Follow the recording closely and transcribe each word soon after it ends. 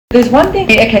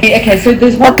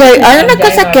Ok, hay una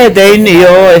cosa que Dane y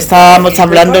yo estábamos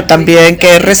hablando también,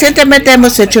 que recientemente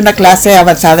hemos hecho una clase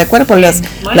avanzada de cuerpo, la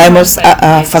hemos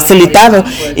facilitado,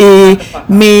 y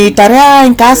mi tarea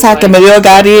en casa que me dio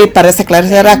Gary para esa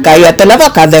clase era: cállate la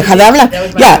boca, deja de hablar,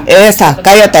 ya,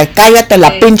 cállate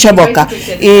la pinche boca.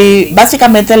 Y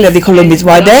básicamente le dijo lo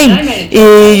mismo a Dane,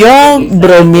 y yo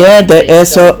bromeé de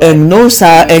eso en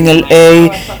NUSA,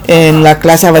 en la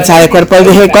clase avanzada de cuerpo, y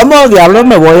dije: ¿cómo diablos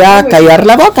me voy a callar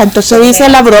la boca? Entonces hice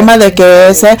la broma de que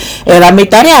esa era mi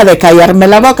tarea, de callarme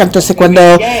la boca. Entonces cuando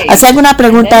hacían una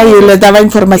pregunta y les daba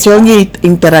información y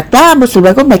interactuábamos, y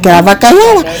luego me quedaba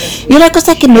callada. Y una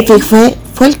cosa que me fijé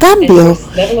fue el cambio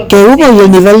que hubo, y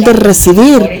el nivel de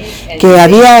recibir que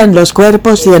había en los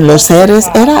cuerpos y en los seres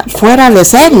era fuera de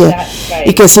serie,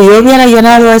 y que si yo hubiera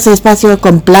llenado ese espacio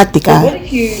con plática.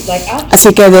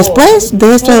 Así que después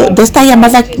de esta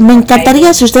llamada, me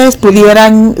encantaría si ustedes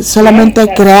pudieran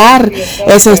solamente crear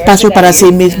ese espacio para sí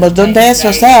mismos, donde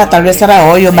eso sea, tal vez será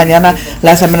hoy o mañana,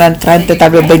 la semana entrante, tal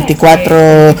vez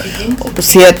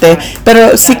 24/7,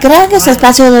 pero si crean ese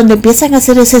espacio donde empiezan a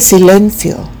hacer ese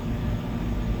silencio.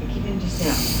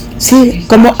 Sí,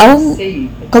 como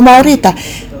ahorita,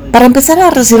 para empezar a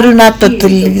recibir una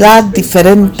totalidad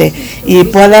diferente, y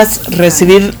puedas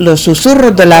recibir los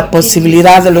susurros de la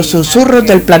posibilidad, de los susurros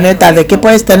del planeta, de qué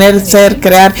puedes tener, ser,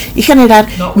 crear y generar,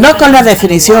 no con la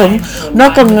definición,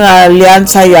 no con la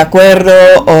alianza y acuerdo,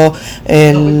 o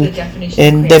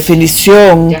en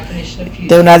definición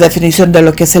de una definición de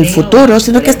lo que es el futuro,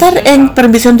 sino que estar en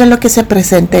permisión de lo que se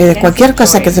presente, de cualquier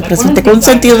cosa que se presente, con un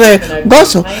sentido de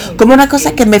gozo. Como una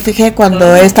cosa que me fijé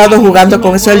cuando he estado jugando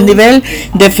con eso: el nivel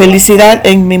de felicidad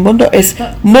en mi mundo es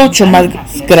mucho más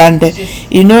grande,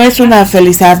 y no es una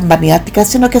felicidad maniática,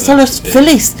 sino que solo es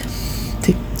feliz.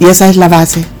 Sí, y esa es la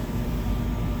base.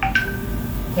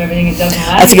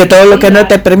 Así que todo lo que no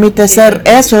te permite ser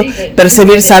eso,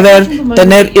 percibir, saber,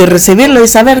 tener y recibirlo, y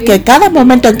saber que cada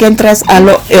momento en que entras a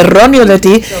lo erróneo de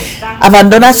ti,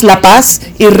 abandonas la paz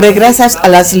y regresas a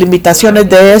las limitaciones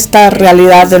de esta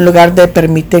realidad, en lugar de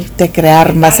permitirte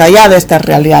crear más allá de esta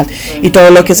realidad. Y todo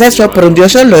lo que es eso, por un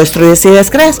Dios lo destruyes y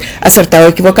descrees. Acertado,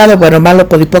 equivocado, bueno, malo,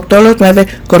 podipoc, todos los 9,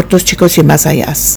 cortos, chicos y más allá.